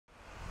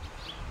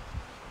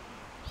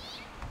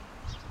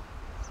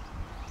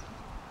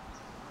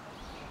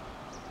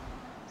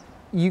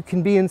You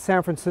can be in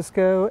San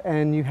Francisco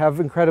and you have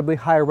incredibly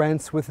high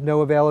rents with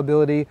no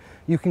availability.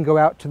 You can go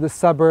out to the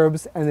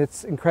suburbs and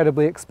it's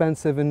incredibly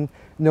expensive and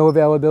no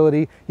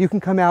availability. You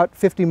can come out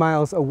 50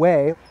 miles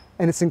away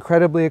and it's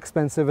incredibly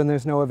expensive and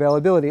there's no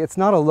availability. It's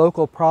not a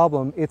local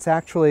problem. It's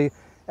actually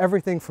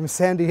everything from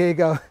San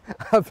Diego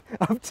up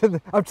to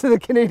the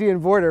Canadian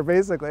border,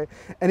 basically.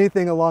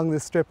 Anything along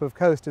this strip of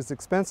coast is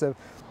expensive.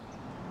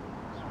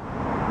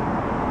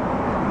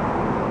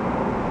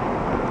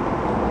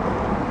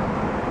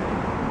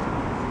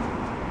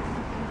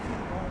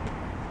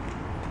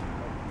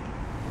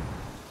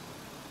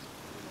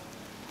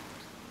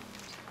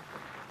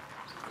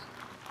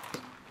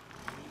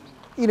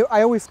 You know,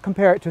 I always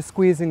compare it to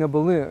squeezing a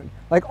balloon.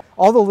 Like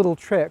all the little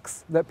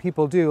tricks that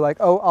people do, like,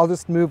 oh, I'll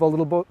just move a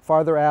little bit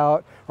farther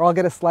out, or I'll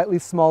get a slightly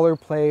smaller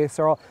place,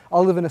 or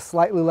I'll live in a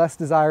slightly less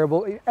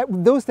desirable.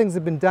 Those things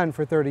have been done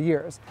for 30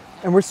 years.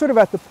 And we're sort of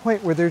at the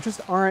point where there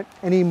just aren't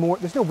any more,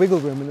 there's no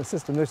wiggle room in the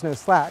system, there's no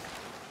slack.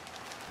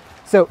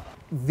 So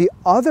the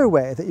other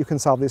way that you can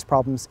solve these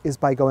problems is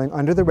by going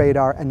under the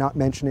radar and not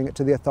mentioning it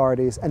to the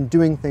authorities and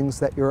doing things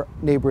that your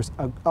neighbors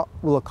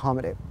will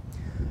accommodate.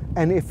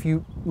 And if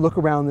you look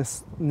around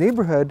this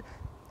neighborhood,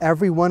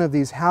 every one of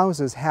these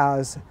houses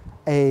has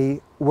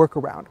a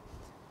workaround.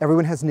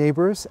 Everyone has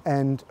neighbors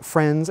and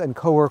friends and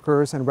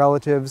coworkers and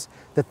relatives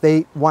that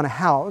they want to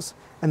house,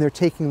 and they're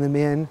taking them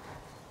in.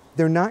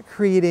 They're not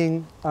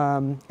creating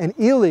an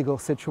illegal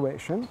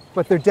situation,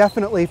 but they're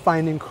definitely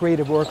finding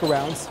creative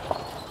workarounds.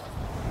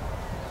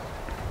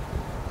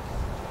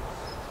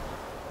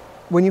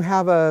 When you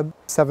have a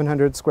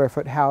 700 square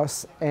foot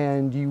house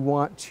and you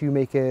want to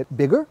make it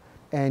bigger,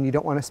 and you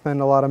don't want to spend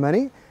a lot of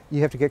money,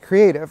 you have to get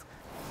creative.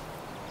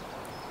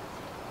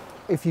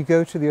 If you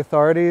go to the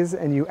authorities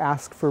and you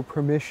ask for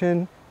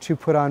permission to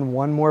put on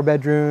one more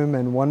bedroom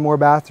and one more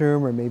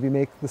bathroom, or maybe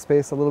make the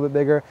space a little bit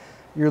bigger,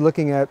 you're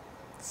looking at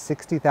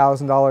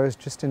 $60,000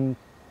 just in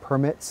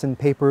permits and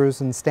papers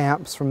and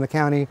stamps from the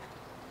county.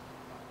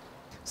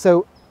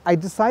 So I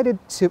decided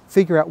to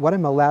figure out what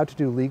I'm allowed to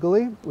do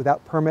legally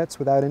without permits,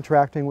 without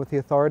interacting with the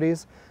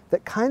authorities,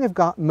 that kind of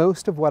got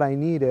most of what I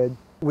needed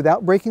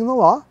without breaking the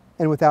law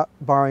and without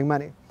borrowing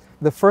money.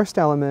 The first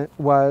element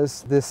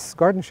was this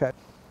garden shed,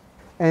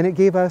 and it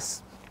gave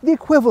us the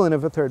equivalent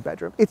of a third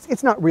bedroom.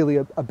 It's not really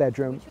a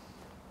bedroom.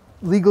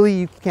 Legally,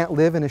 you can't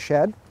live in a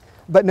shed,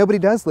 but nobody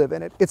does live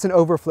in it. It's an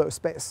overflow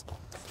space.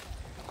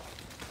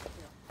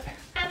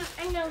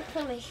 I'm gonna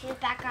put my shoes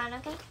back on,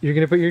 okay? You're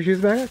gonna put your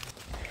shoes back?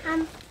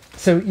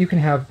 So you can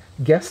have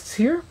guests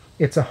here.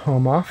 It's a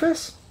home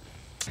office,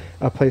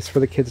 a place for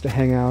the kids to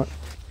hang out.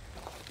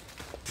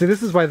 See,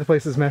 this is why the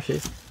place is messy,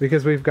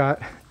 because we've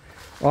got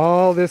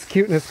all this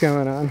cuteness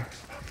going on.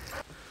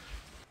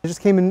 It just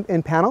came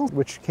in panels,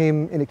 which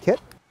came in a kit.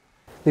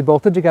 They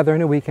bolted together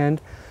in a weekend.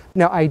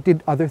 Now, I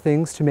did other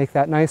things to make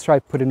that nicer. I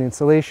put in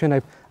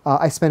insulation.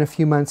 I spent a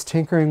few months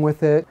tinkering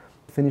with it,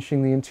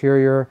 finishing the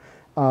interior,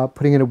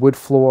 putting in a wood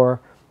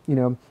floor. You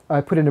know, I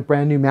put in a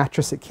brand new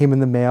mattress. It came in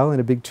the mail in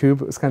a big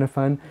tube. It was kind of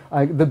fun.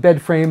 The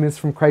bed frame is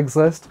from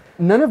Craigslist.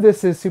 None of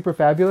this is super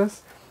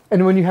fabulous.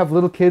 And when you have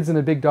little kids and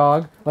a big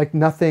dog, like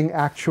nothing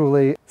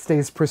actually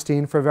stays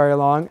pristine for very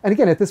long. And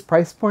again, at this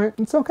price point,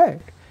 it's okay.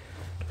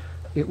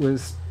 It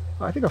was,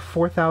 I think, a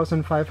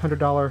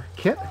 $4,500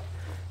 kit.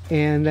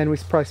 And then we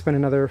probably spent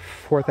another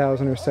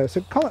 $4,000 or so. So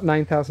call it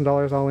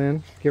 $9,000 all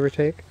in, give or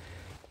take.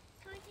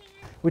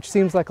 Which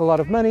seems like a lot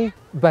of money,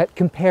 but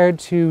compared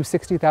to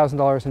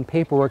 $60,000 in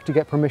paperwork to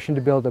get permission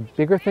to build a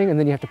bigger thing, and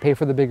then you have to pay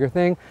for the bigger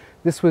thing,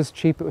 this was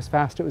cheap, it was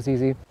fast, it was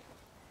easy.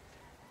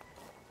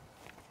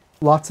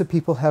 Lots of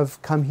people have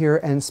come here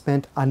and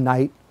spent a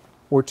night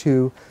or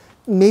two.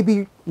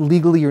 Maybe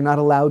legally you're not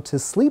allowed to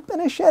sleep in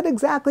a shed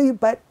exactly,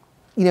 but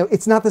you know,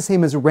 it's not the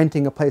same as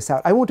renting a place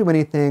out. I won't do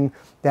anything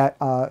that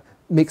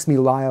makes me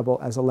liable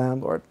as a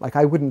landlord. Like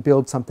I wouldn't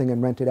build something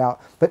and rent it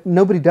out, but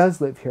nobody does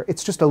live here.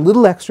 It's just a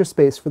little extra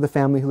space for the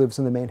family who lives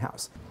in the main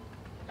house.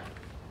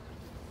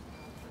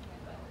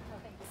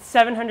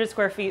 700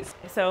 square feet.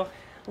 So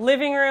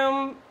living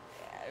room,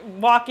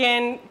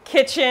 walk-in,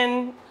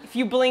 kitchen. If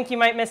you blink, you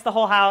might miss the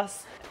whole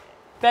house.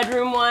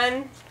 Bedroom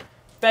 1,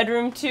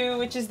 bedroom 2,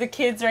 which is the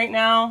kids right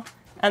now,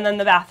 and then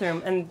the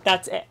bathroom, and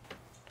that's it.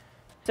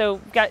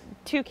 So got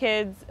 2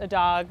 kids, a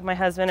dog, my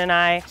husband and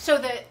I. So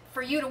that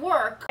for you to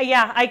work.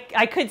 Yeah,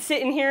 I could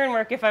sit in here and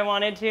work if I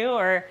wanted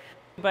to,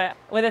 but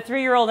with a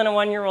 3-year-old and a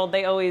 1-year-old,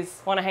 they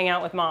always want to hang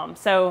out with mom.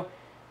 So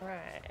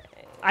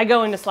I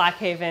go into Slack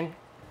Haven.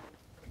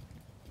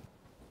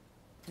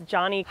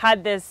 Johnny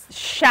had this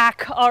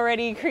shack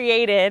already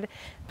created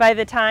by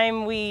the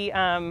time we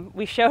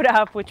showed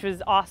up, which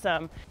was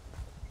awesome.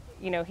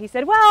 You know, he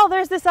said, well,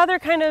 there's this other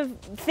kind of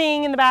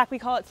thing in the back. We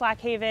call it Slack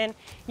Haven.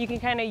 You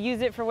can kind of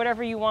use it for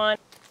whatever you want.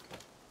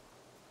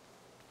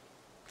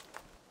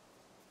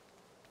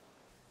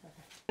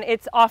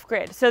 It's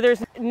off-grid, so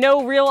there's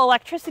no real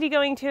electricity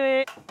going to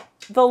it.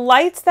 The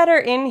lights that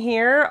are in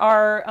here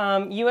are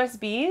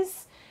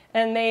USBs,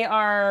 and they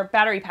are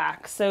battery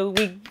packs. So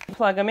we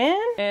plug them in,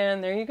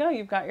 and there you go.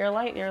 You've got your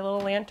light, your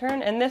little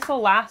lantern, and this will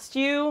last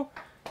you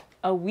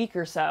a week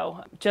or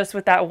so, just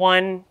with that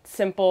one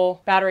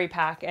simple battery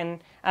pack.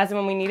 And as and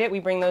when we need it, we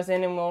bring those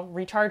in and we'll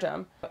recharge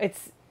them.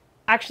 It's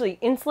actually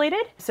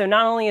insulated. So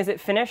not only is it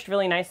finished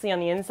really nicely on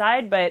the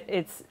inside, but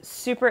it's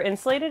super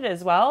insulated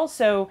as well.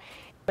 So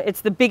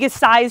it's the biggest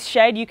size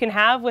shed you can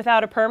have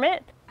without a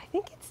permit. I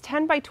think it's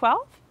 10 by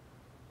 12,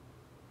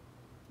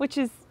 which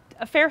is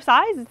a fair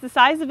size. It's the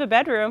size of a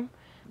bedroom.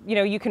 You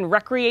know, you can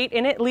recreate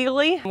in it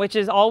legally, which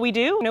is all we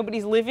do.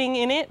 Nobody's living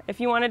in it. If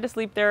you wanted to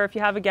sleep there, if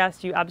you have a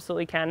guest, you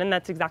absolutely can. And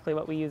that's exactly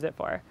what we use it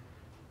for.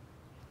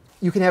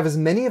 You can have as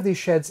many of these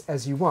sheds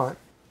as you want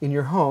in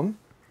your home,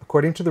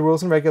 according to the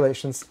rules and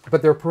regulations,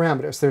 but there are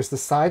parameters. There's the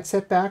side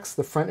setbacks,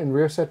 the front and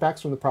rear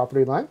setbacks from the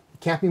property line.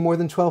 It can't be more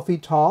than 12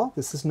 feet tall.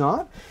 This is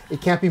not.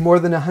 It can't be more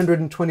than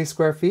 120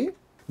 square feet.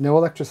 No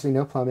electricity,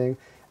 no plumbing.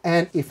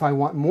 And if I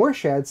want more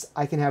sheds,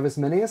 I can have as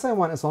many as I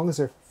want as long as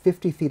they're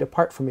 50 feet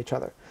apart from each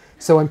other.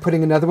 So I'm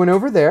putting another one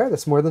over there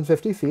that's more than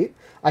 50 feet.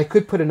 I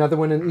could put another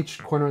one in each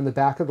corner in the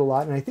back of the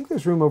lot, and I think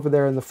there's room over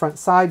there in the front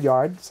side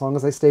yard, as long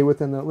as I stay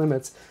within the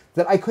limits,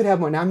 that I could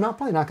have more. Now, I'm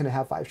probably not going to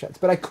have 5 sheds,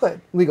 but I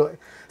could, legally.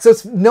 So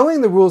it's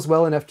knowing the rules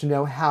well enough to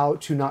know how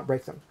to not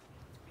break them.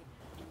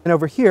 And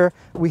over here,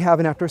 we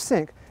have an outdoor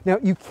sink. Now,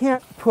 you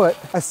can't put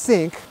a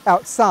sink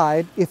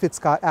outside if it's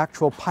got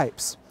actual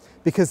pipes,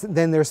 because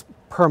then there's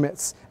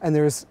permits, and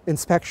there's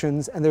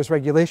inspections, and there's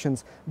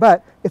regulations.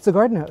 But it's a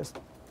garden hose.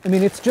 I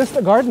mean, it's just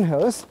a garden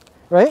hose,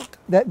 right,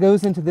 that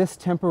goes into this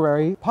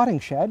temporary potting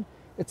shed.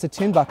 It's a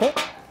tin bucket,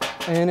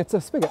 and it's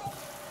a spigot.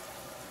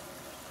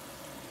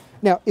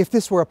 Now, if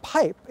this were a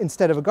pipe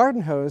instead of a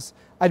garden hose,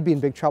 I'd be in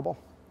big trouble.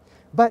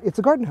 But it's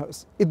a garden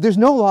hose. There's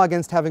no law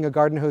against having a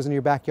garden hose in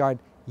your backyard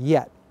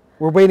yet.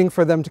 We're waiting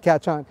for them to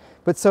catch on.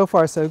 But so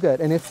far, so good.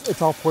 And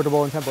it's all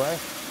portable and temporary.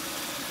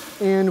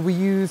 And we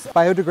use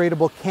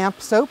biodegradable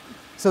camp soap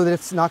so that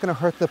it's not going to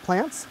hurt the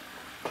plants.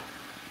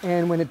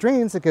 And when it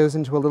drains, it goes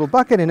into a little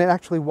bucket and it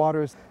actually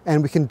waters,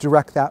 and we can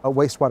direct that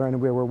wastewater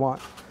anywhere we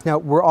want. Now,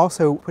 we're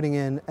also putting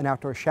in an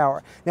outdoor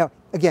shower. Now,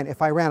 again,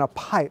 if I ran a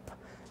pipe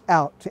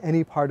out to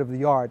any part of the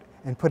yard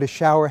and put a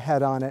shower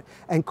head on it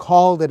and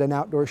called it an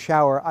outdoor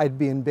shower, I'd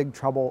be in big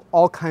trouble.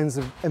 All kinds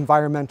of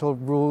environmental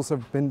rules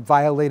have been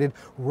violated.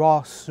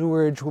 Raw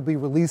sewage will be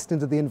released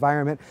into the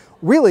environment.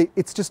 Really,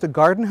 it's just a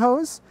garden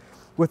hose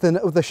with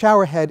a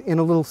shower head in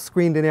a little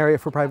screened-in area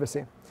for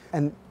privacy.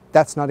 And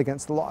that's not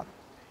against the law.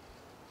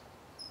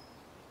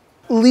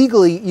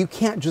 Legally, you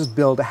can't just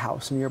build a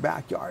house in your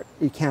backyard.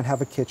 You can't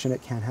have a kitchen,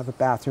 it can't have a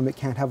bathroom, it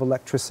can't have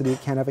electricity,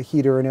 it can't have a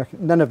heater, and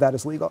none of that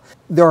is legal.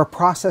 There are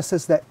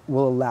processes that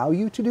will allow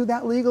you to do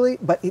that legally,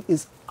 but it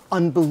is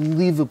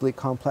unbelievably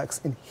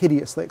complex and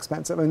hideously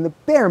expensive. I mean, the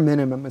bare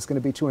minimum is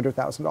going to be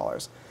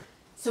 $200,000.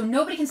 So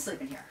nobody can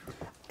sleep in here?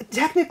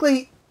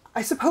 Technically,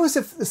 I suppose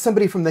if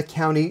somebody from the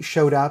county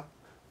showed up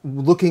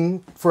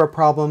looking for a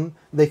problem,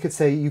 they could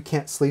say you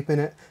can't sleep in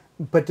it.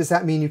 But does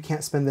that mean you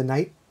can't spend the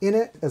night in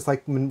it? As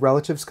like when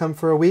relatives come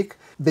for a week,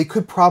 they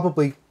could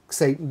probably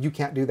say you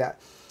can't do that.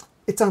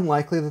 It's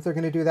unlikely that they're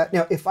going to do that.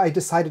 Now, if I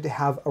decided to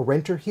have a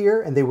renter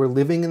here and they were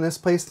living in this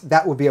place,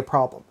 that would be a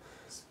problem.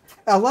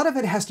 A lot of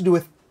it has to do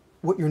with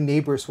what your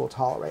neighbors will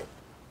tolerate.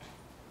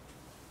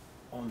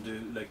 On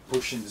the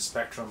pushing the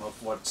spectrum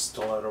of what's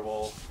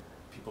tolerable,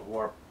 people who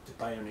are the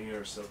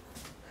pioneers of.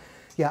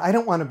 Yeah, I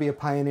don't want to be a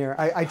pioneer.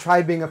 I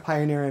tried being a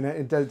pioneer and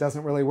it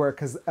doesn't really work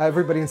because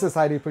everybody in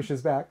society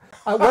pushes back.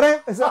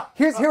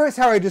 Here's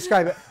how I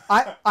describe it.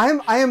 I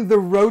am the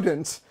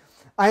rodent.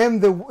 I am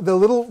the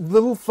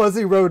little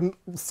fuzzy rodent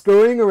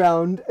scurrying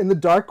around in the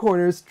dark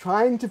corners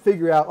trying to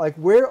figure out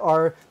where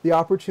are the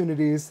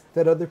opportunities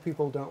that other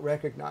people don't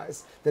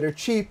recognize, that are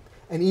cheap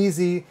and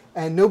easy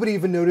and nobody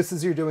even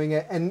notices you're doing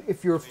it. And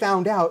if you're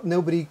found out,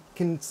 nobody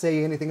can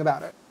say anything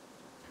about it.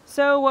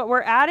 So what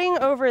we're adding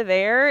over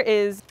there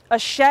is a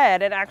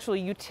shed, an actual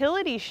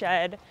utility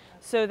shed,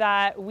 so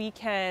that we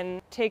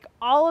can take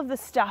all of the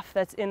stuff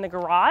that's in the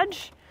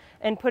garage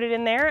and put it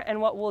in there. And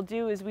what we'll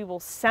do is we will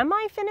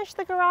semi-finish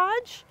the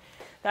garage.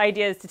 The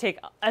idea is to take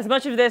as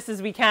much of this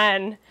as we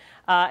can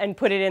and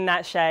put it in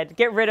that shed,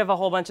 get rid of a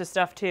whole bunch of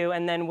stuff too,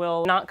 and then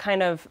we'll not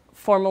kind of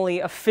formally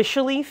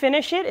officially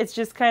finish it. It's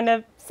just kind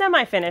of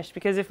semi-finished,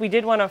 because if we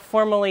did want to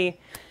formally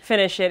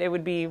finish it, it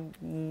would be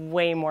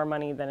way more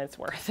money than it's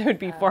worth. It would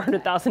be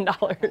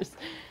 $400,000.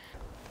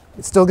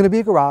 It's still going to be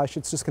a garage,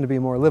 it's just going to be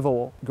a more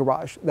livable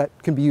garage that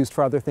can be used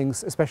for other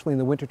things, especially in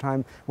the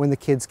wintertime when the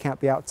kids can't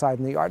be outside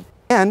in the yard.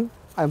 And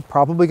I'm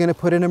probably going to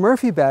put in a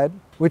Murphy bed,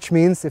 which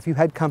means if you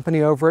had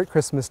company over at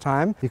Christmas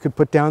time, you could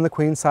put down the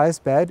queen-size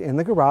bed in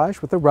the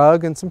garage with a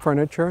rug and some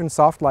furniture and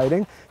soft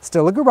lighting.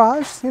 Still a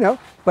garage,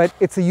 but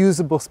it's a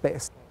usable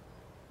space.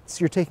 So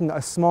you're taking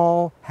a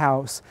small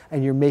house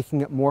and you're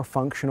making it more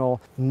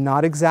functional,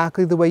 not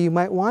exactly the way you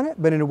might want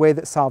it, but in a way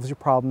that solves your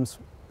problems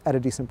at a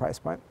decent price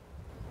point.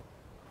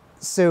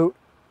 So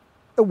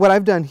what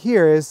I've done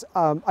here is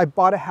I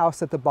bought a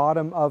house at the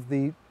bottom of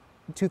the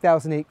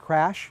 2008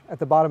 crash at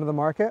the bottom of the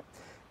market,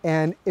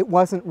 and it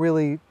wasn't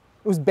really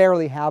It was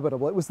barely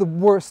habitable. It was the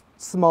worst,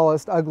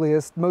 smallest,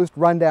 ugliest, most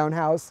rundown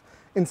house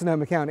in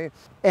Sonoma County.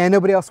 And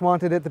nobody else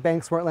wanted it, the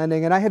banks weren't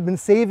lending, and I had been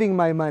saving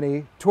my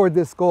money toward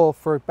this goal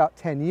for about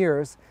 10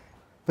 years,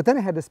 but then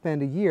I had to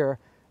spend a year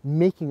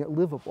making it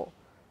livable.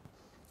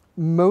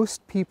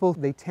 Most people,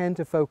 they tend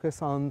to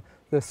focus on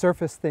the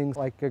surface things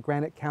like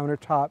granite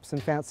countertops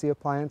and fancy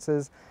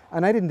appliances,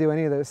 and I didn't do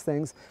any of those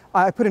things.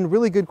 I put in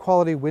really good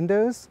quality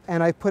windows,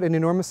 and I put an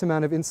enormous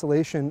amount of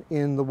insulation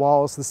in the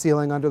walls, the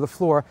ceiling, under the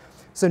floor.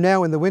 So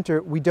now in the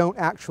winter, we don't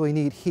actually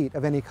need heat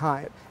of any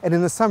kind. And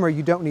in the summer,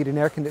 you don't need an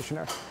air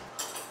conditioner.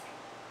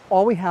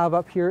 All we have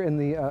up here in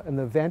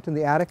the vent in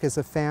the attic is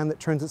a fan that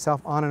turns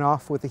itself on and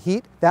off with the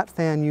heat. That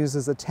fan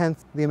uses 1/10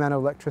 the amount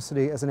of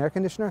electricity as an air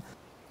conditioner.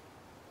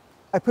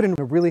 I put in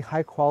a really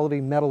high quality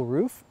metal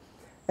roof,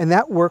 and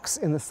that works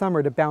in the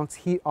summer to bounce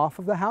heat off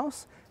of the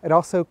house. It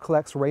also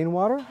collects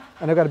rainwater,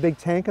 and I've got a big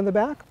tank in the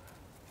back.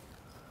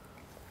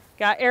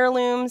 Got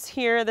heirlooms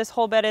here. This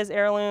whole bed is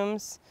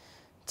heirlooms.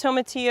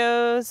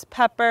 Tomatillos,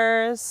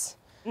 peppers.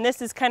 And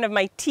this is kind of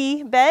my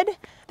tea bed.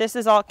 This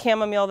is all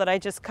chamomile that I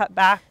just cut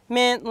back.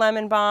 Mint,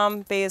 lemon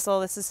balm,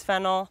 basil, this is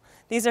fennel.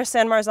 These are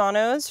San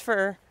Marzanos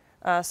for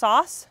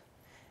sauce.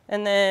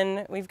 And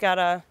then we've got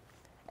a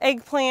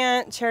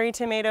eggplant, cherry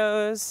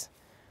tomatoes,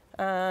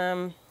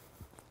 a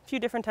few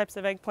different types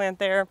of eggplant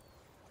there.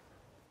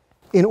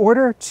 In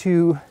order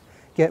to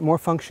get more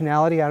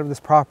functionality out of this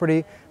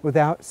property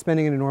without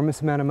spending an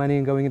enormous amount of money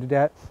and going into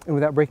debt and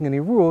without breaking any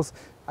rules,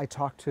 I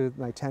talked to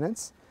my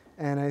tenants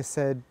and I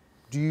said,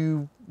 do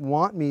you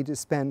want me to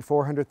spend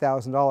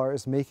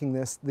 $400,000 making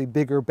this the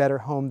bigger, better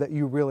home that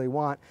you really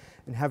want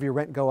and have your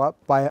rent go up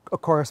by a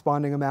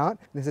corresponding amount?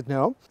 And they said,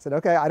 no. I said,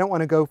 okay, I don't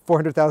want to go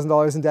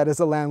 $400,000 in debt as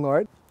a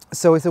landlord.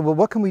 So I said, well,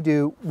 what can we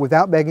do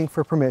without begging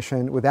for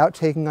permission, without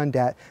taking on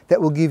debt,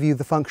 that will give you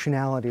the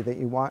functionality that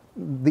you want?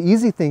 The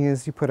easy thing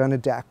is you put on a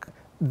deck.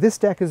 This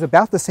deck is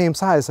about the same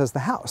size as the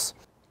house.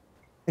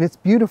 And it's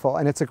beautiful,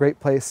 and it's a great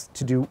place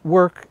to do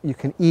work. You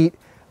can eat.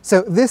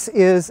 So this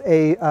is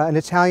an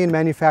Italian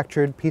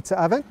manufactured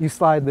pizza oven. You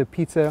slide the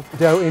pizza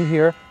dough in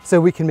here so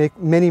we can make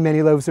many,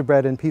 many loaves of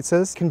bread and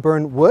pizzas. It can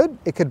burn wood,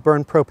 it could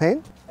burn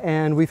propane.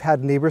 And we've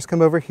had neighbors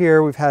come over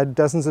here, we've had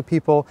dozens of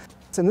people.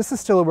 And this is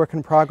still a work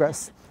in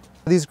progress.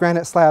 These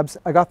granite slabs,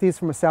 I got these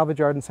from a salvage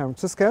yard in San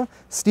Francisco.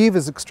 Steve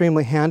is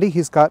extremely handy.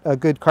 He's got a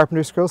good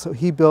carpenter skill, so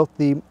he built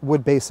the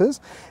wood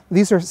bases.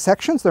 These are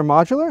sections, they're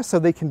modular, so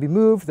they can be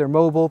moved, they're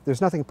mobile,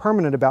 there's nothing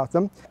permanent about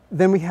them.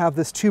 Then we have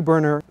this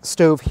 2-burner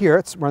stove here,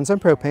 it runs on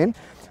propane,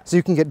 so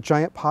you can get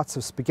giant pots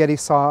of spaghetti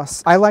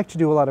sauce. I like to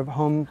do a lot of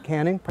home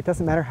canning. It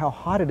doesn't matter how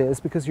hot it is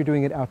because you're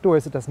doing it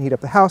outdoors, it doesn't heat up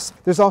the house.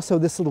 There's also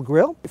this little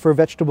grill for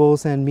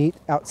vegetables and meat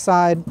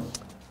outside.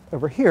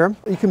 Over here,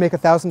 you can make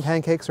 1,000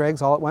 pancakes or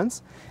eggs all at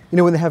once. You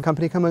know, when they have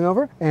company coming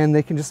over, and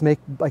they can just make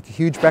like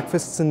huge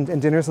breakfasts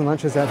and dinners and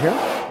lunches out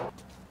here.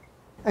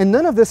 And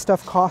none of this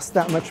stuff costs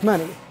that much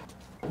money.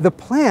 The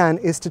plan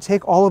is to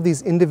take all of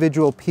these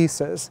individual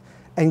pieces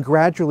and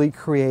gradually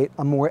create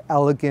a more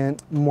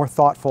elegant, more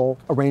thoughtful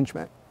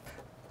arrangement.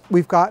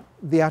 We've got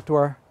the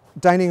outdoor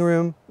dining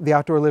room, the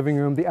outdoor living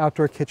room, the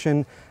outdoor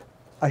kitchen,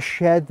 a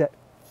shed that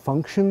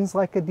functions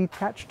like a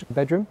detached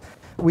bedroom.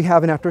 We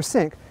have an outdoor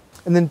sink.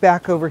 And then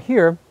back over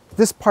here,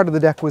 this part of the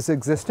deck was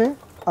existing.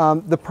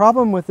 The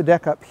problem with the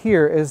deck up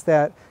here is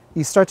that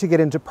you start to get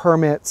into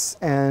permits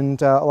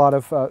and a lot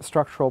of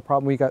structural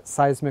problems. We got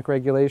seismic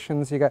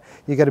regulations. You got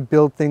to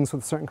build things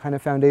with a certain kind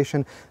of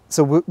foundation.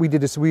 So what we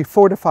did is we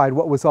fortified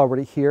what was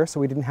already here, so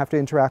we didn't have to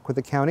interact with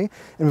the county.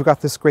 And we've got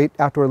this great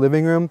outdoor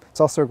living room.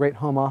 It's also a great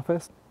home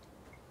office.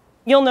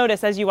 You'll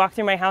notice as you walk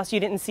through my house,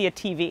 you didn't see a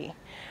TV.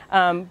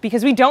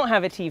 Because we don't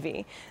have a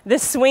TV.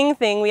 This swing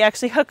thing, we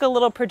actually hook a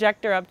little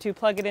projector up to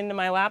plug it into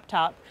my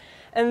laptop.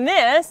 And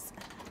this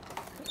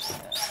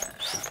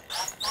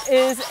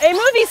is a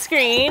movie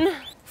screen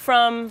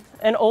from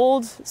an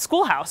old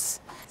schoolhouse.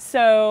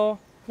 So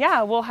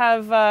yeah, we'll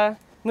have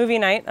movie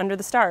night under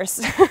the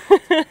stars.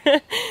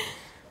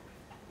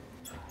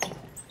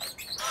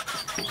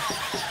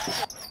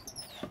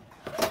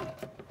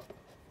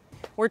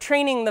 We're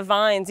training the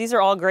vines. These are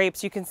all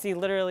grapes. You can see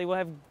literally we'll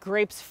have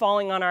grapes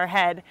falling on our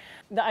head.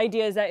 The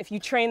idea is that if you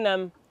train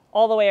them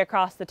all the way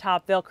across the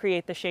top, they'll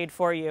create the shade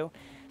for you.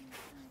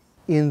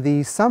 In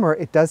the summer,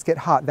 it does get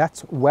hot.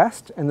 That's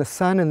west, and the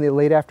sun in the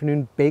late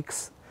afternoon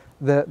bakes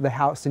the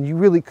house, and you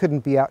really couldn't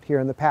be out here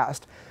in the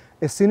past.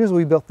 As soon as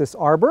we built this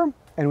arbor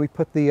and we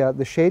put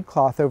the shade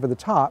cloth over the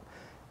top,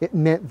 it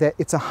meant that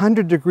it's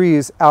 100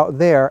 degrees out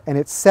there and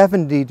it's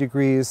 70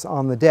 degrees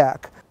on the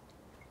deck.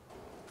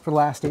 For the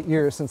last 8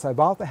 years since I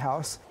bought the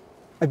house,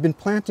 I've been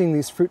planting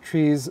these fruit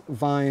trees,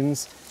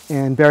 vines,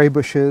 and berry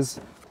bushes.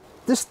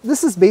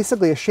 This is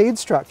basically a shade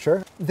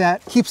structure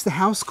that keeps the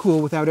house cool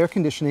without air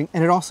conditioning,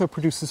 and it also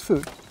produces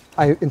food.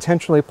 I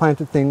intentionally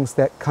planted things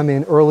that come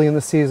in early in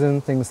the season,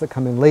 things that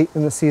come in late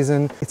in the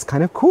season. It's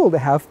kind of cool to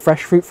have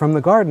fresh fruit from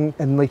the garden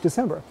in late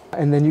December.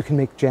 And then you can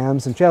make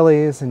jams and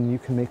jellies, and you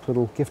can make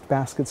little gift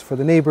baskets for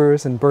the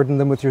neighbors and burden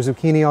them with your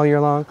zucchini all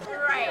year long.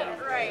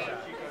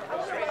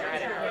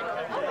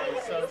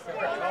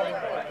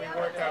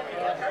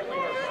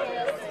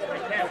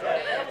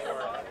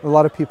 A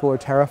lot of people are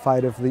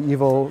terrified of the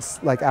evil,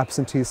 like,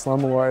 absentee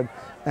slumlord,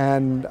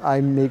 and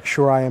I make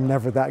sure I am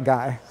never that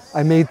guy.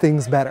 I made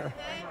things better.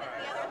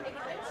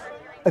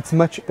 It's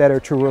much better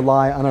to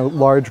rely on a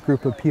large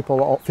group of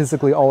people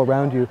physically all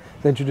around you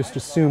than to just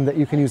assume that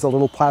you can use a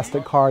little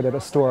plastic card at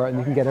a store and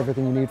you can get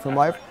everything you need from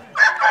life.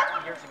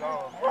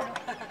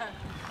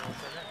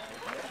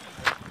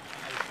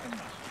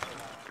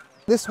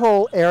 This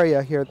whole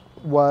area here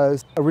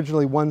was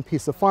originally one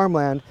piece of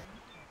farmland.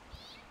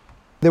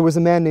 There was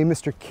a man named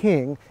Mr.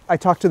 King. I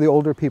talked to the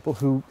older people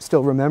who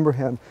still remember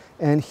him,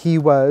 and he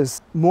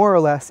was more or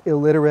less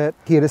illiterate.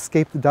 He had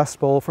escaped the Dust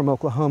Bowl from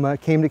Oklahoma,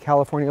 came to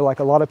California like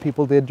a lot of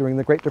people did during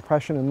the Great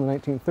Depression in the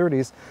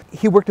 1930s.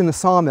 He worked in the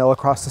sawmill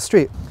across the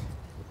street.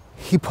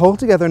 He pulled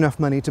together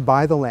enough money to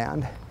buy the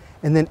land,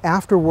 and then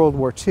after World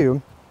War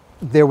II,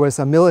 there was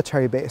a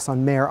military base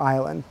on Mare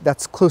Island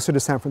that's closer to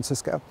San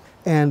Francisco.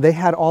 And they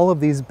had all of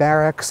these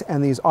barracks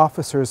and these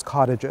officers'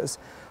 cottages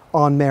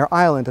on Mare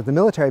Island at the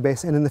military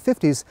base, and in the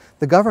 50s,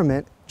 the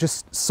government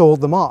just sold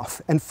them off,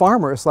 and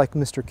farmers like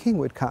Mr. King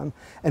would come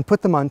and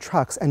put them on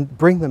trucks and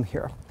bring them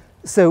here.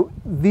 So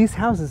these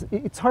houses,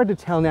 it's hard to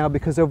tell now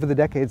because over the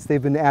decades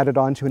they've been added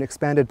on to and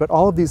expanded, but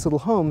all of these little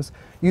homes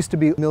used to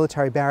be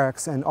military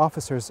barracks and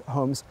officers'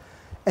 homes,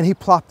 and he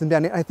plopped them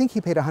down. I think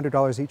he paid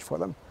 $100 each for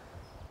them.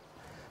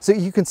 So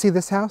you can see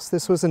this house.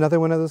 This was another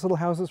one of those little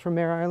houses from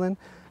Mare Island.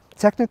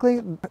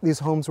 Technically, these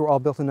homes were all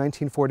built in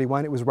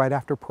 1941. It was right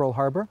after Pearl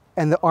Harbor.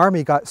 And the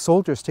Army got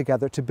soldiers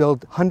together to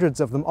build hundreds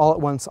of them all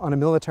at once on a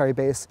military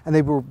base. And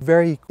they were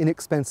very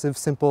inexpensive,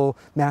 simple,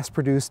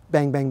 mass-produced,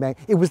 bang, bang, bang.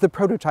 It was the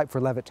prototype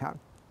for Levittown.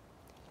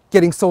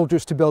 Getting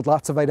soldiers to build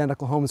lots of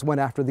identical homes one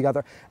after the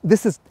other.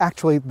 This is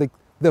actually the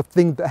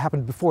thing that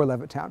happened before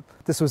Levittown.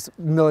 This was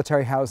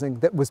military housing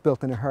that was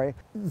built in a hurry.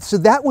 So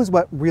that was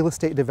what real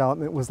estate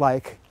development was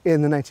like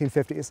in the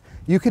 1950s.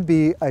 You could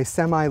be a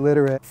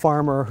semi-literate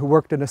farmer who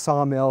worked in a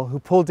sawmill, who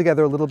pulled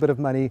together a little bit of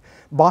money,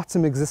 bought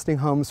some existing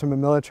homes from a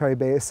military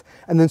base,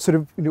 and then sort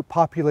of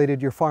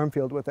populated your farm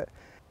field with it.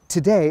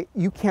 Today,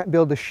 you can't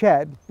build a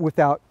shed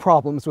without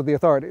problems with the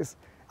authorities.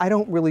 I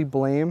don't really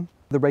blame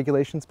the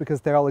regulations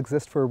because they all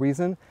exist for a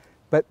reason.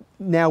 But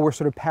now we're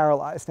sort of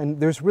paralyzed, and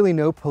there's really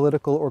no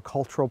political or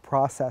cultural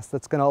process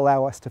that's going to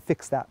allow us to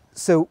fix that.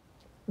 So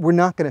we're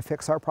not going to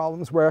fix our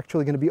problems. We're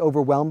actually going to be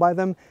overwhelmed by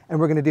them, and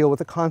we're going to deal with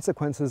the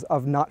consequences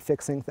of not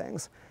fixing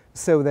things.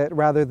 So that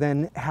rather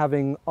than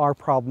having our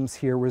problems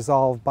here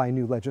resolved by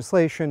new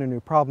legislation or new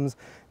problems,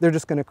 they're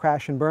just going to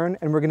crash and burn,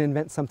 and we're going to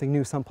invent something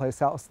new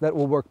someplace else that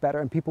will work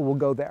better, and people will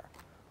go there.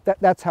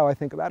 That's how I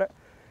think about it.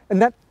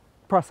 And that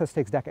process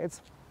takes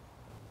decades.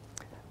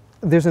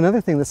 There's another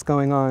thing that's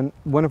going on.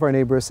 One of our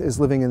neighbors is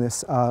living in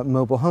this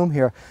mobile home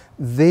here.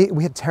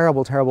 We had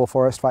terrible, terrible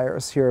forest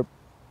fires here,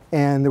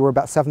 and there were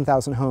about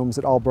 7,000 homes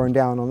that all burned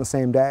down on the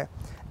same day.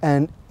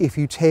 And if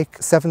you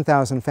take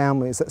 7,000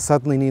 families that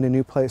suddenly need a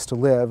new place to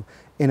live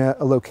in a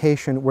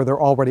location where there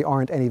already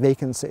aren't any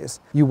vacancies,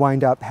 you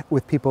wind up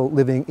with people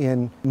living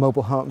in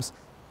mobile homes.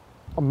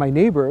 My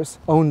neighbors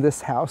owned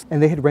this house,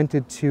 and they had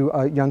rented to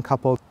a young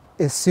couple.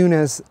 As soon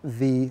as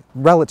the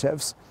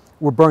relatives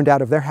were burned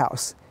out of their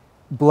house,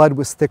 blood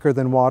was thicker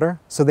than water,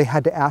 so they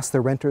had to ask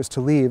their renters to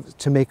leave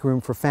to make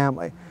room for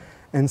family.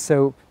 And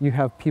so you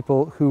have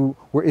people who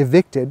were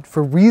evicted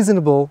for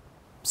reasonable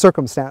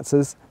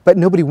circumstances, but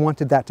nobody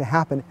wanted that to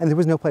happen, and there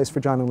was no place for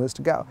John and Liz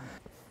to go.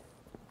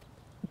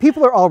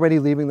 People are already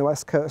leaving the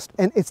West Coast,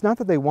 and it's not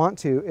that they want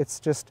to, it's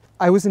just,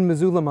 I was in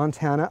Missoula,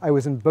 Montana, I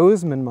was in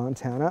Bozeman,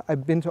 Montana,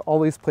 I've been to all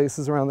these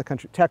places around the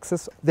country,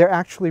 Texas. They're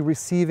actually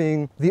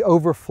receiving the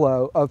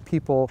overflow of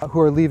people who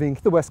are leaving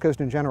the West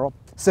Coast in general.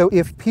 So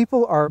if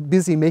people are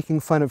busy making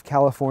fun of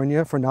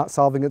California for not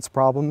solving its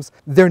problems,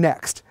 they're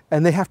next,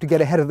 and they have to get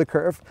ahead of the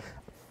curve.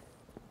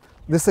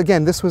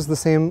 This was the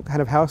same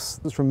kind of house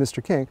that's from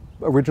Mr. King,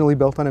 originally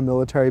built on a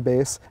military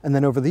base, and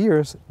then over the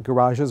years,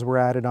 garages were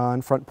added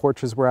on, front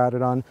porches were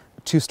added on,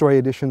 two-story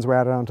additions were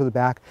added on to the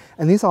back,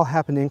 and these all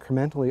happened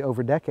incrementally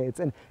over decades,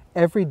 and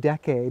every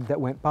decade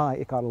that went by,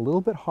 it got a little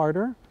bit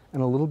harder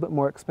and a little bit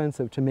more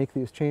expensive to make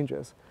these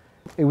changes.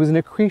 It was an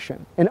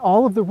accretion, and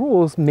all of the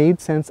rules made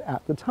sense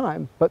at the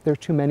time, but there are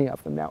too many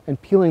of them now, and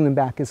peeling them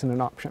back isn't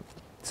an option.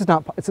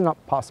 It's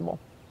not possible.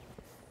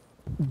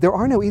 There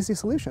are no easy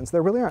solutions.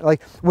 There really aren't.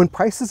 Like, when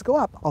prices go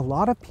up, a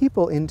lot of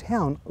people in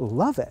town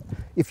love it.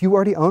 If you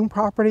already own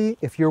property,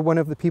 if you're one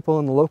of the people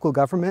in the local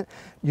government,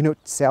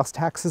 sales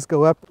taxes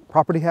go up,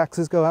 property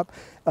taxes go up,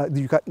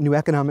 you've got new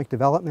economic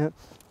development.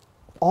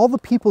 All the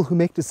people who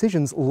make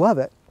decisions love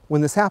it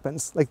when this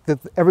happens. Like,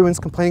 everyone's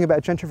complaining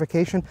about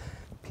gentrification.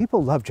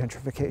 People love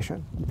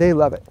gentrification. They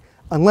love it.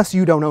 Unless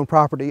you don't own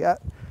property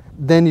yet,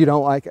 then you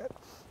don't like it.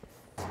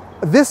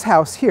 This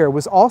house here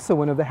was also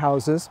one of the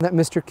houses that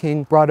Mr.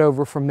 King brought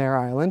over from Mare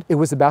Island. It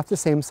was about the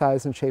same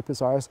size and shape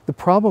as ours. The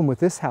problem with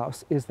this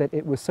house is that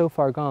it was so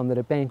far gone that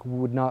a bank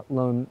would not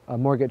loan a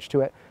mortgage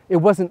to it. It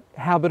wasn't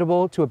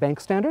habitable to a bank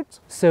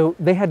standards, so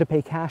they had to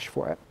pay cash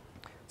for it.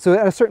 So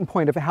at a certain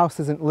point, if a house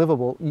isn't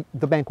livable,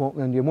 the bank won't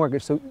lend you a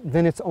mortgage. So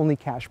then it's only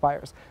cash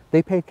buyers.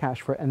 They paid cash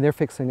for it and they're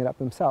fixing it up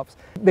themselves.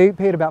 They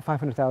paid about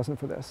 $500,000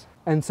 for this.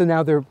 And so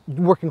now they're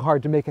working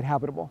hard to make it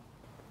habitable.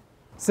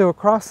 So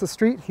across the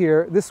street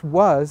here, this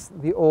was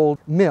the old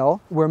mill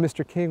where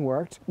Mr. King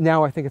worked.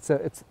 Now I think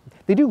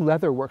they do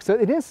leather work, so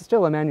it is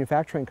still a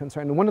manufacturing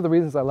concern. And one of the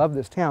reasons I love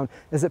this town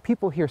is that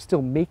people here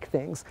still make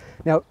things.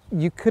 Now,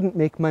 you couldn't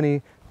make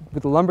money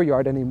with the lumber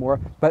yard anymore,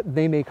 but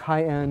they make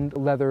high-end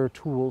leather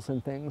tools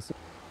and things.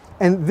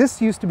 And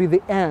this used to be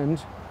the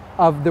end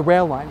of the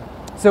rail line.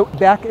 So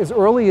back as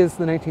early as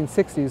the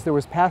 1960s, there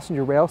was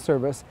passenger rail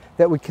service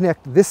that would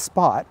connect this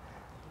spot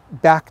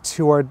back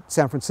toward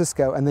San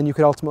Francisco, and then you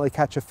could ultimately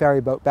catch a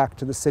ferry boat back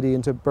to the city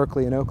into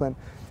Berkeley and Oakland.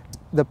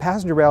 The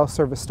passenger rail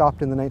service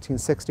stopped in the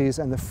 1960s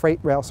and the freight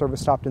rail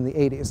service stopped in the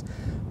 80s.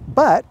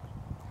 But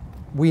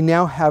we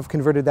now have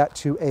converted that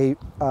to a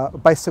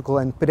bicycle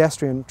and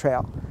pedestrian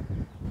trail.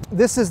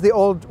 This is the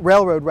old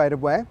railroad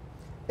right-of-way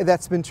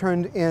that's been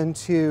turned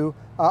into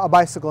a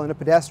bicycle and a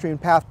pedestrian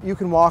path. You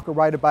can walk or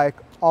ride a bike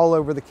all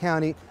over the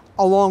county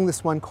along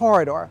this one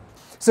corridor.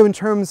 So in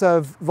terms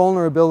of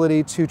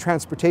vulnerability to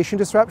transportation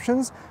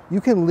disruptions, you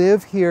can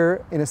live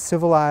here in a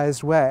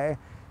civilized way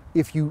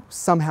if you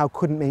somehow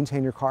couldn't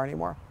maintain your car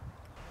anymore.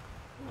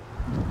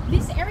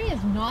 This area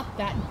is not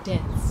that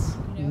dense.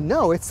 You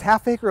know? No, it's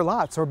half-acre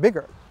lots or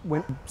bigger.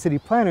 When city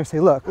planners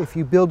say, look, if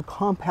you build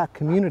compact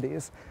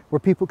communities where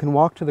people can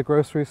walk to the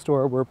grocery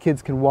store, where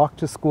kids can walk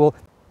to school,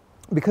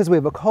 because we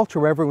have a culture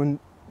where everyone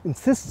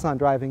insists on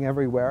driving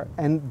everywhere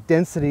and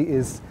density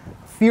is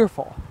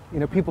fearful. You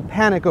know, people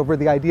panic over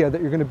the idea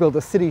that you're going to build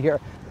a city here.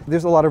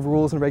 There's a lot of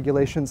rules and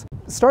regulations.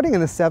 Starting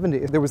in the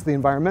 70s, there was the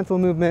environmental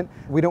movement.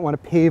 We don't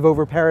want to pave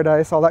over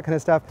paradise, all that kind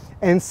of stuff.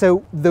 And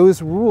so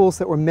those rules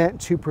that were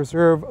meant to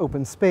preserve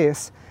open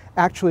space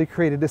actually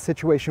created a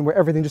situation where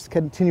everything just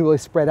continually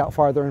spread out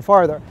farther and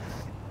farther.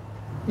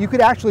 You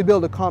could actually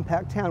build a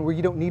compact town where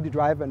you don't need to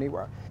drive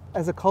anywhere.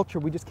 As a culture,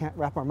 we just can't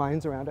wrap our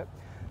minds around it.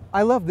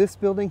 I love this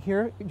building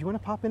here. Do you want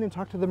to pop in and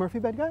talk to the Murphy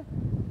bed guy?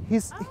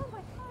 He's, Oh my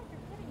God, you're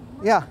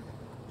kidding. yeah.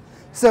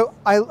 So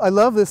I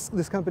love this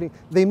company.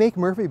 They make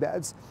Murphy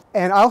beds.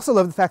 And I also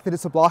love the fact that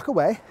it's a block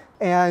away.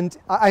 And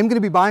I'm going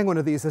to be buying one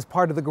of these as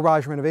part of the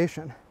garage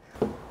renovation.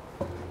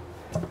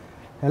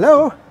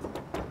 Hello?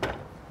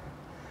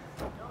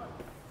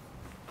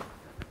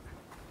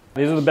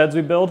 These are the beds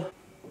we build.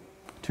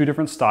 2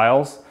 different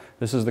styles.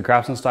 This is the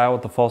Craftsman style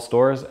with the false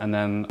doors, and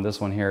then this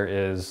one here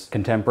is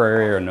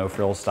contemporary or no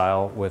frills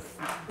style with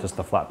just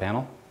the flat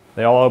panel.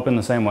 They all open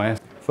the same way.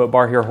 Foot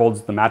bar here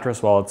holds the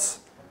mattress while it's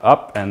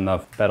up and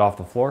the bed off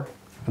the floor.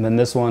 And then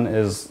this one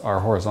is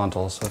our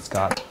horizontal, so it's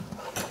got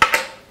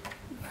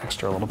an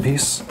extra little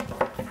piece.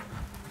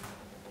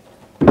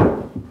 Putting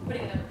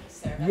another piece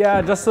there.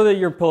 Yeah, just so that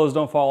your pillows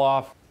don't fall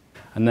off.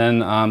 And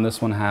then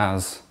this one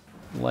has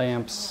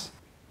lamps.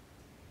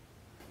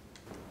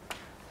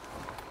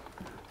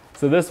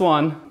 So this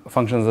one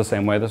functions the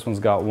same way. This one's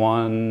got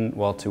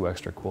 2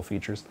 extra cool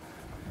features.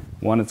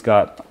 One, it's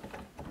got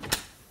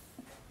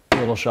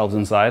little shelves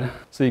inside,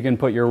 so you can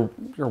put your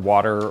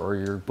water or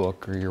your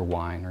book or your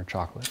wine or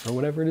chocolate or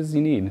whatever it is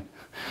you need.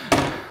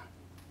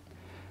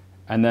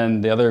 And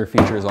then the other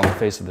feature is on the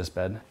face of this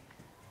bed.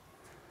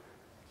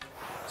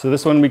 So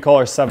this one we call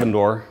our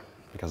 7-door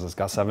because it's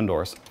got 7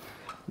 doors.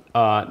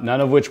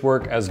 None of which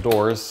work as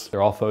doors.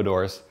 They're all faux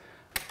doors.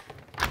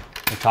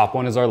 The top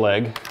one is our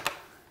leg.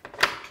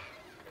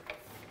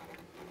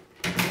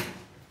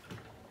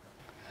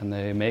 And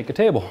they make a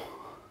table.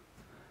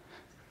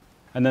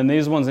 And then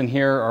these ones in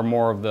here are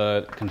more of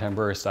the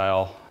contemporary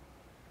style.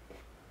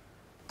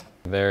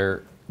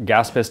 They're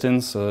gas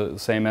pistons, so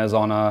same as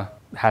on a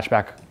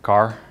hatchback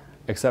car,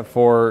 except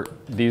for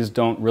these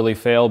don't really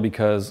fail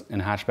because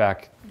in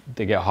hatchback,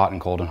 they get hot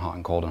and cold and hot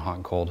and cold and hot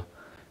and cold.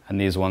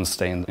 And these ones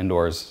stay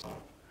indoors.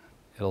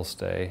 It'll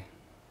stay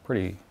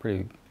pretty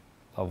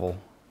level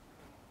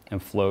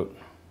and float.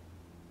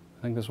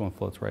 I think this one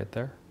floats right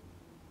there.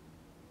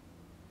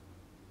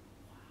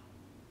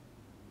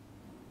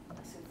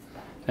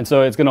 And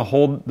so it's going to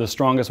hold the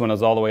strongest when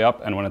it's all the way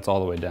up and when it's all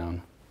the way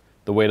down.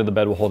 The weight of the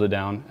bed will hold it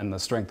down and the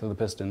strength of the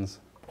pistons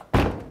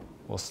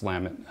will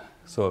slam it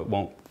so it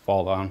won't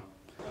fall down.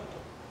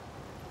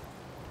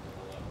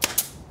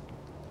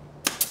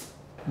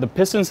 The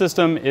piston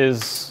system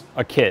is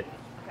a kit,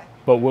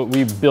 but what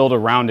we build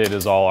around it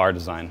is all our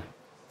design.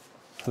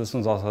 So this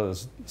one's also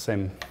the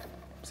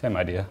same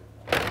idea.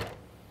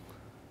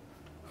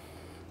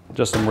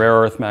 Just some rare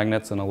earth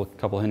magnets and a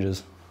couple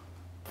hinges.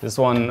 This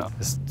one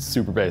is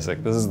super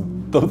basic. This is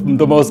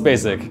the most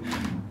basic.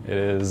 It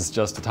is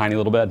just a tiny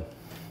little bed.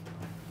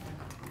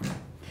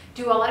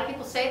 Do a lot of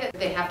people say that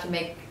they have to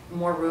make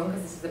more room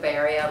because this is the Bay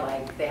Area,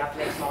 like they have to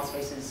make small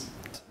spaces?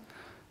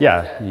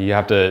 Yeah, you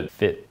have to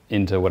fit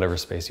into whatever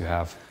space you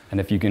have.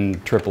 And if you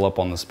can triple up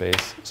on the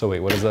space. So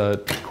wait, what is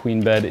a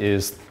queen bed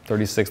is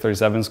 36,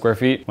 37 square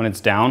feet when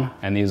it's down,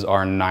 and these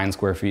are 9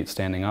 square feet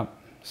standing up.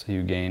 So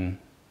you gain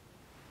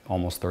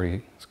almost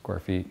 30 square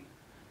feet.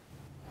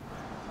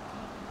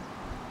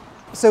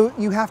 So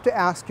you have to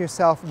ask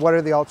yourself, what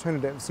are the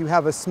alternatives? You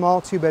have a small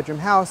 2-bedroom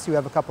house, you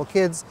have a couple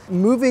kids.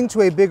 Moving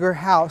to a bigger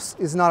house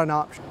is not an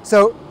option.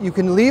 So you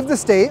can leave the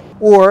state,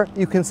 or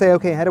you can say,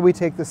 okay, how do we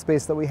take the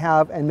space that we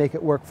have and make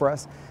it work for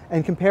us?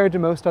 And compared to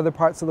most other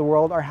parts of the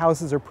world, our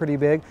houses are pretty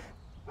big.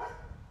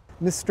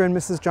 Mr. and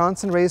Mrs.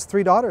 Johnson raised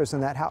 3 daughters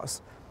in that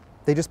house.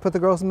 They just put the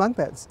girls in bunk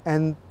beds,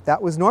 and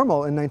that was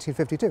normal in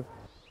 1952.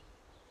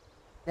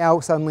 Now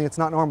suddenly it's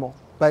not normal,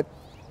 but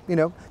you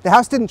know, the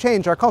house didn't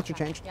change, our culture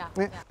changed.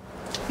 Yeah.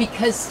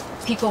 Because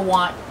people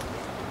want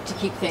to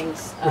keep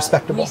things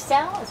respectable.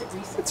 Resale? Is it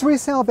resale? It's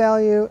resale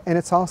value, and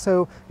it's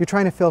also, you're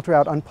trying to filter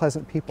out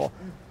unpleasant people.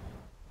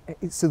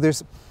 So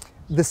there's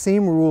the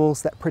same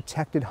rules that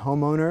protected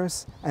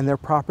homeowners and their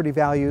property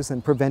values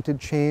and prevented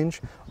change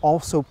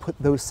also put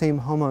those same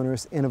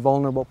homeowners in a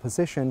vulnerable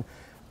position.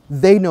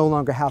 They no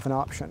longer have an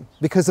option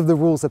because of the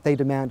rules that they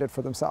demanded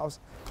for themselves.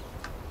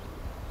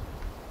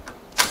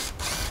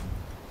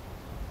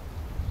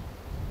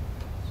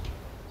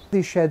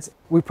 These sheds,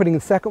 we're putting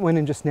the second one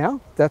in just now.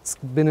 That's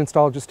been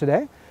installed just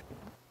today.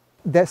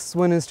 This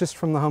one is just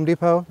from the Home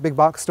Depot, big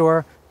box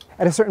store.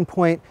 At a certain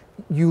point,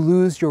 you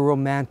lose your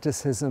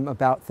romanticism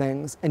about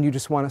things and you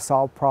just want to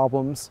solve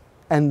problems.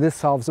 And this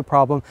solves a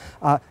problem.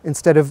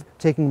 Instead of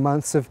taking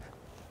months of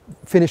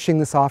finishing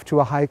this off to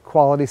a high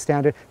quality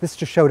standard, this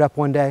just showed up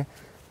one day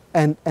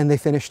and they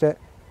finished it.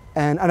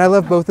 And I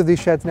love both of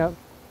these sheds now.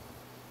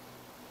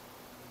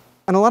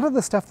 And a lot of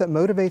the stuff that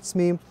motivates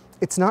me,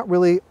 it's not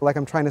really like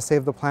I'm trying to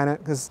save the planet,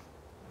 because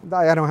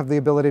I don't have the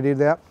ability to do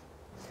that.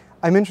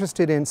 I'm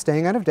interested in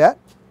staying out of debt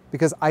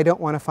because I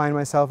don't want to find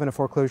myself in a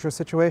foreclosure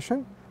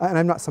situation. And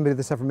I'm not somebody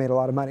that's ever made a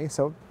lot of money.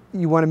 So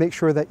you want to make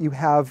sure that you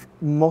have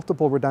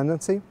multiple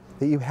redundancy,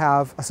 that you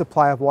have a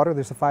supply of water.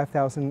 There's a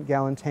 5,000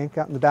 gallon tank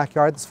out in the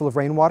backyard that's full of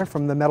rainwater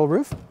from the metal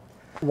roof.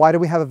 Why do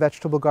we have a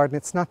vegetable garden?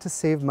 It's not to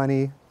save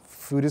money.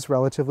 Food is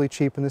relatively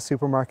cheap in the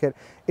supermarket.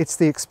 It's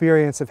the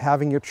experience of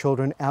having your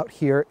children out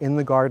here in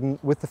the garden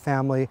with the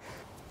family.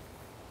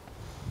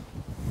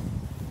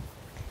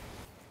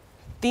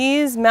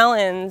 These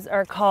melons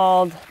are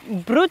called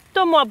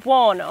brutto ma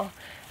buono,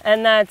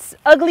 and that's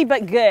ugly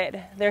but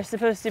good. They're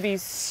supposed to be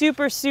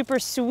super, super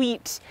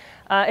sweet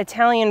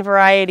Italian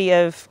variety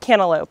of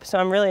cantaloupe, so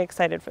I'm really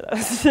excited for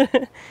those.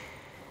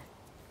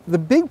 The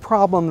big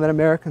problem that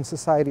American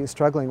society is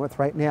struggling with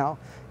right now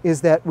is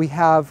that we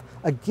have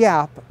a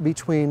gap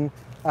between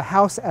a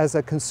house as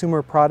a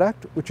consumer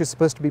product, which is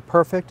supposed to be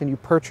perfect and you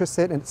purchase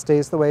it and it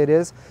stays the way it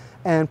is,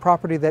 and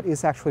property that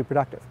is actually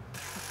productive.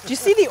 Do you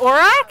see the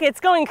auroch? It's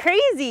going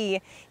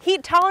crazy.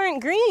 Heat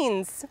tolerant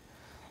greens.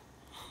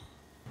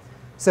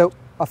 So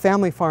a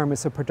family farm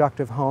is a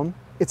productive home.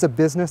 It's a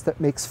business that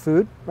makes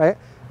food, right?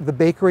 The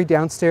bakery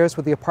downstairs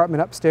with the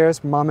apartment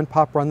upstairs, mom and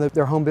pop run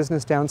their home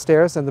business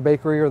downstairs, and the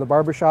bakery or the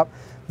barber shop.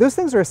 Those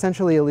things are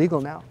essentially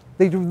illegal now.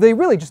 They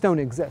really just don't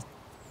exist.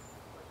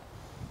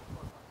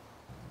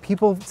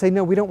 People say,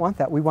 no, we don't want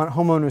that. We want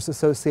homeowners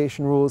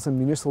association rules and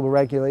municipal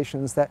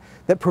regulations that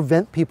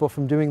prevent people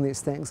from doing these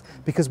things,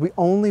 because we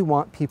only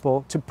want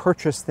people to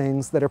purchase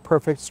things that are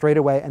perfect straight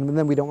away, and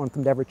then we don't want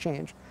them to ever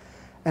change.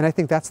 And I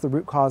think that's the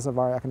root cause of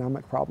our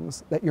economic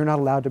problems, that you're not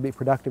allowed to be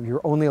productive.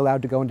 You're only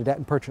allowed to go into debt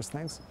and purchase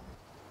things.